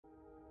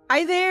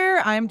Hi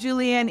there, I'm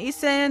Julie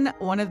Eason,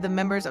 one of the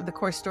members of the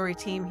Core Story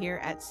team here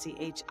at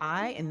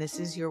CHI, and this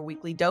is your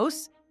weekly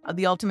dose of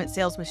the ultimate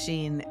sales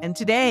machine. And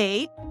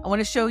today, I want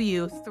to show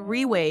you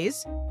 3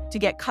 ways to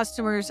get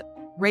customers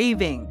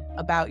raving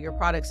about your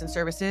products and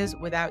services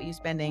without you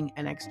spending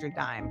an extra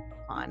dime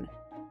on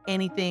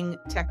anything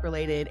tech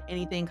related,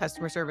 anything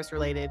customer service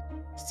related,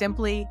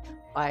 simply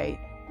by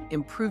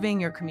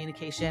improving your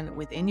communication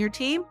within your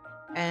team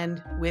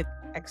and with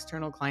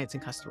external clients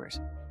and customers.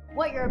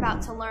 What you're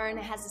about to learn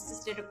has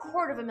assisted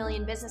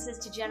 250,000 businesses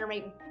to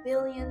generate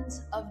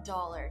billions of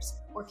dollars,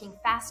 working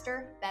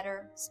faster,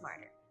 better,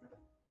 smarter.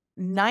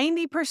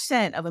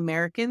 90% of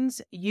Americans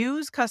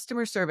use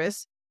customer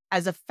service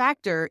as a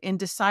factor in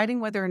deciding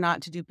whether or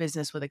not to do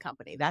business with a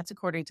company. That's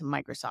according to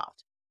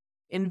Microsoft.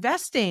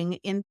 Investing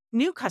in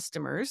new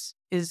customers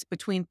is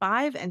between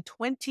 5 and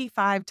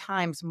 25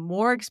 times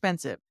more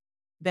expensive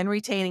than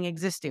retaining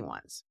existing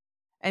ones.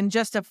 And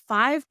just a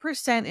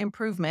 5%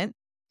 improvement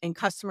in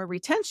customer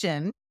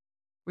retention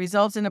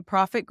results in a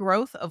profit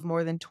growth of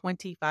more than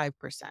 25%.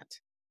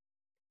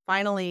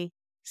 Finally,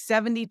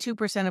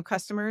 72% of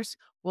customers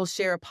will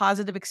share a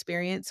positive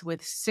experience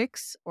with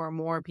 6 or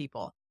more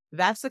people.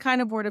 That's the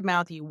kind of word of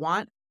mouth you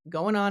want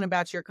going on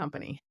about your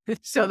company.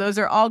 So those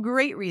are all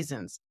great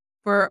reasons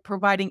for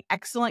providing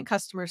excellent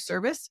customer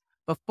service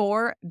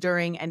before,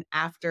 during, and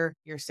after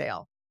your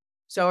sale.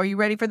 So are you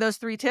ready for those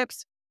 3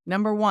 tips?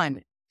 Number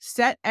 1,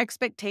 set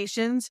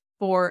expectations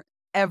for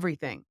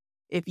everything.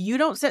 If you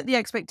don't set the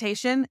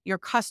expectation, your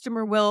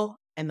customer will,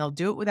 and they'll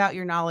do it without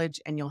your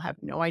knowledge, and you'll have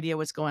no idea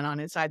what's going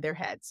on inside their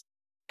heads.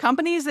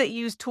 Companies that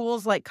use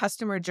tools like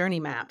customer journey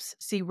maps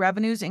see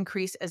revenues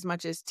increase as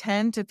much as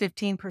 10 to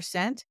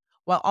 15%,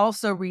 while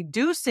also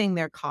reducing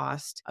their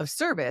cost of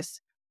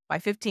service by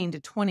 15 to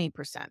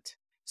 20%.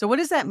 So what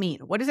does that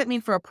mean? What does it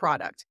mean for a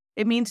product?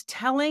 It means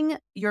telling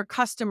your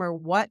customer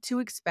what to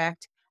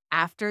expect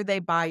after they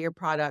buy your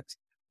product.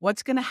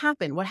 What's going to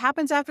happen? What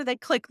happens after they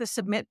click the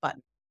submit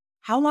button?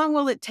 How long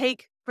will it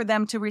take for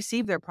them to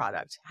receive their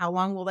product? How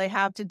long will they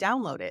have to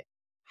download it?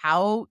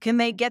 How can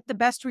they get the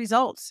best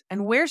results?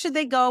 And where should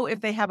they go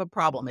if they have a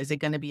problem? Is it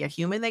going to be a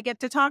human they get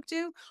to talk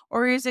to?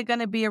 Or is it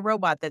going to be a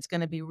robot that's going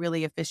to be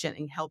really efficient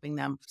in helping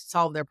them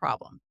solve their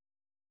problem?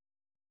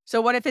 So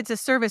what if it's a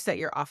service that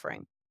you're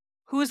offering?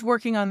 Who's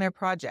working on their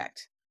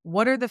project?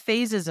 What are the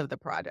phases of the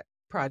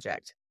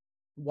project?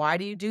 Why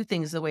do you do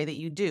things the way that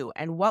you do?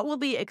 And what will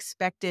be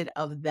expected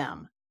of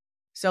them?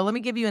 So let me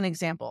give you an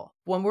example.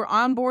 When we're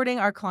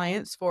onboarding our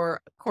clients for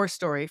Core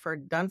Story, for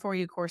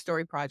done-for-you Core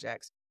Story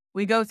projects,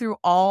 we go through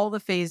all the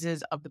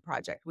phases of the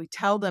project. We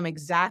tell them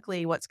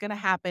exactly what's going to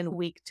happen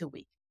week to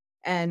week.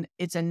 And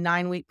it's a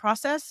 9-week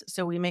process,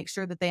 so we make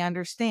sure that they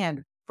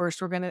understand.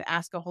 First, we're going to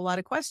ask a whole lot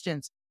of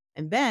questions,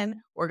 and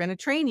then we're going to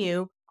train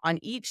you on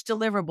each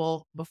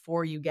deliverable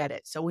before you get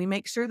it. So we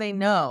make sure they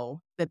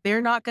know that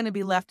they're not going to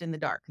be left in the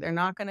dark. They're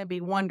not going to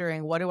be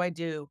wondering, what do I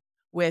do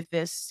with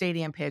this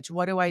stadium pitch?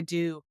 What do I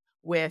do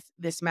with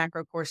this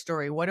macro Core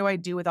Story? What do I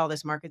do with all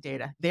this market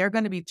data? They're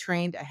going to be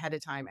trained ahead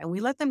of time. And we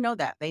let them know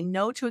that. They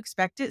know to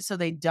expect it so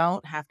they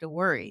don't have to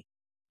worry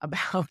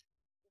about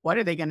what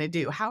are they going to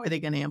do? How are they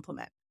going to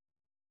implement?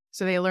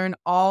 So they learn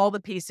all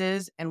the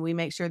pieces, and we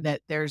make sure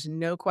that there's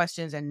no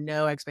questions and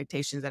no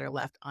expectations that are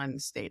left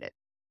unstated.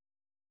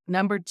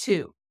 Number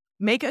 2,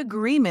 make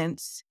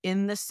agreements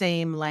in the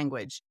same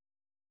language.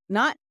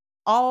 Not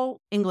all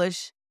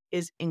English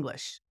is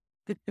English.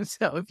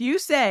 So if you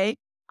say,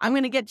 I'm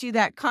going to get you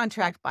that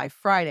contract by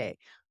Friday,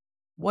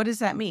 what does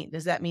that mean?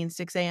 Does that mean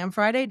 6 a.m.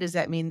 Friday? Does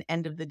that mean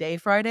end of the day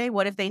Friday?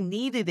 What if they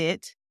needed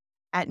it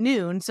at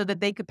noon so that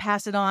they could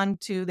pass it on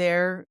to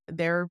their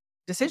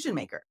decision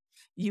maker?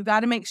 You got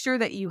to make sure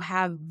that you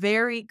have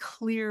very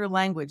clear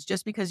language.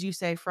 Just because you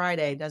say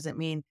Friday doesn't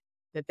mean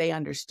that they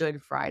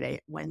understood Friday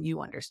when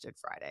you understood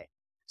Friday.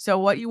 So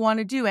what you want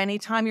to do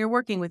anytime you're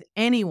working with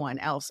anyone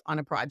else on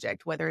a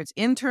project, whether it's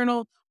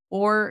internal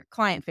or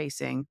client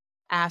facing,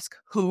 ask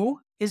who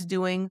is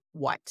doing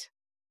what,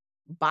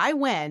 by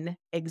when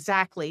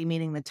exactly,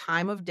 meaning the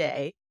time of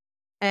day,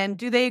 and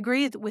do they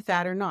agree with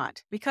that or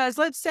not? Because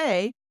let's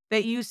say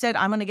that you said,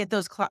 I'm going to get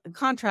those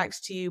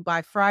contracts to you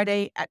by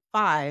Friday at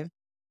 5.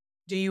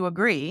 Do you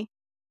agree?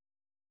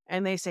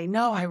 And they say,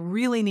 no, I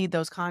really need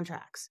those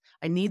contracts.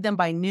 I need them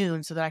by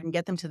noon so that I can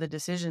get them to the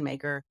decision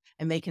maker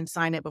and they can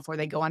sign it before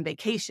they go on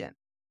vacation.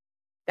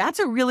 That's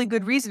a really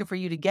good reason for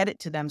you to get it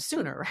to them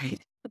sooner,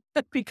 right?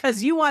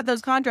 Because you want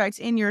those contracts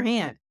in your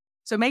hand.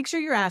 So make sure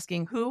you're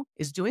asking who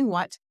is doing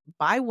what,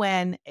 by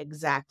when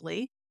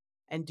exactly,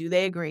 and do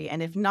they agree?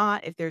 And if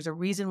not, if there's a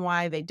reason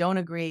why they don't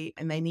agree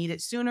and they need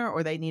it sooner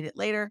or they need it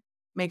later,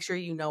 make sure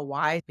you know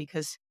why,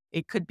 because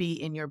it could be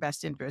in your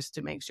best interest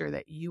to make sure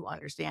that you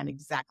understand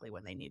exactly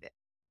when they need it.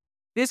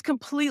 This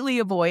completely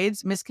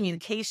avoids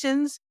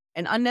miscommunications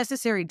and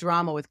unnecessary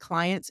drama with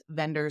clients,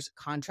 vendors,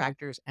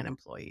 contractors, and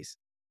employees.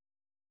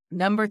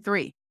 Number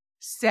 3,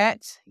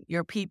 set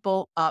your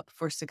people up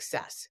for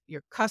success.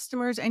 Your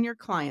customers and your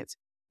clients,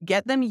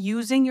 get them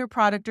using your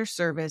product or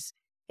service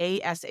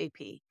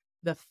ASAP.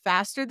 The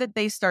faster that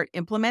they start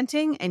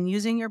implementing and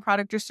using your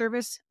product or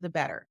service, the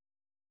better.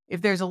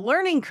 If there's a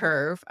learning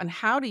curve on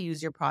how to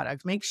use your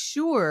product, make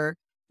sure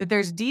that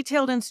there's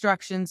detailed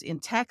instructions in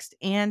text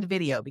and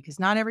video, because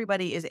not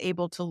everybody is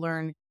able to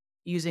learn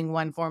using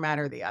one format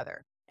or the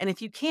other. And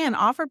if you can,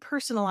 offer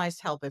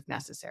personalized help if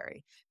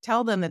necessary.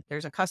 Tell them that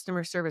there's a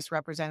customer service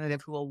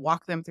representative who will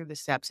walk them through the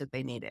steps if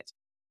they need it.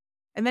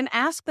 And then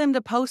ask them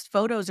to post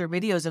photos or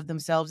videos of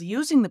themselves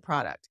using the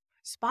product.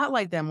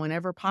 Spotlight them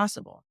whenever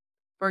possible.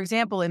 For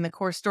example, in the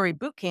Core Story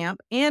Bootcamp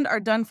and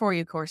our Done For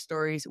You Core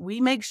Stories, we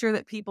make sure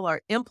that people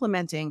are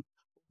implementing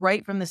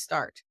right from the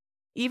start.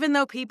 Even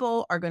though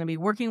people are going to be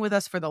working with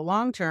us for the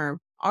long term,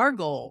 our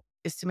goal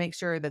is to make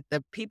sure that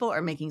the people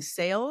are making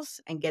sales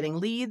and getting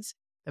leads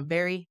the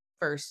very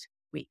first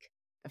week.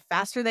 The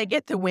faster they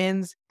get the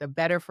wins, the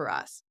better for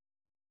us.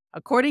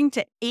 According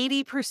to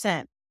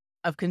 80%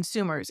 of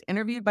consumers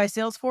interviewed by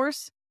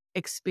Salesforce,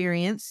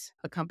 experience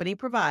a company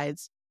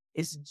provides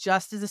is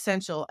just as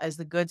essential as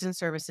the goods and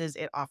services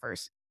it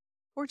offers.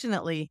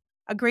 Fortunately,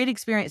 a great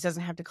experience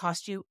doesn't have to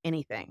cost you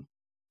anything.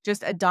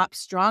 Just adopt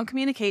strong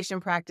communication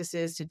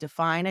practices to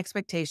define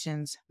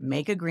expectations,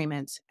 make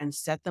agreements, and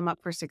set them up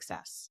for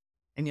success,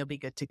 and you'll be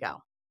good to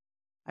go.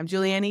 I'm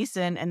Julie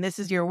Eason, and this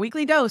is your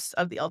weekly dose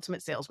of the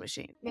Ultimate Sales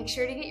Machine. Make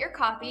sure to get your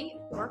copy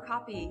or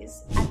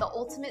copies at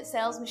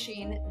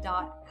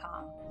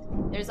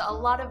theultimatesalesmachine.com. There's a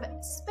lot of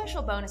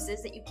special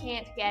bonuses that you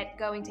can't get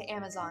going to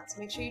Amazon, so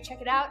make sure you check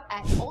it out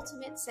at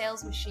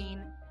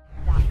ultimatesalesmachine.com.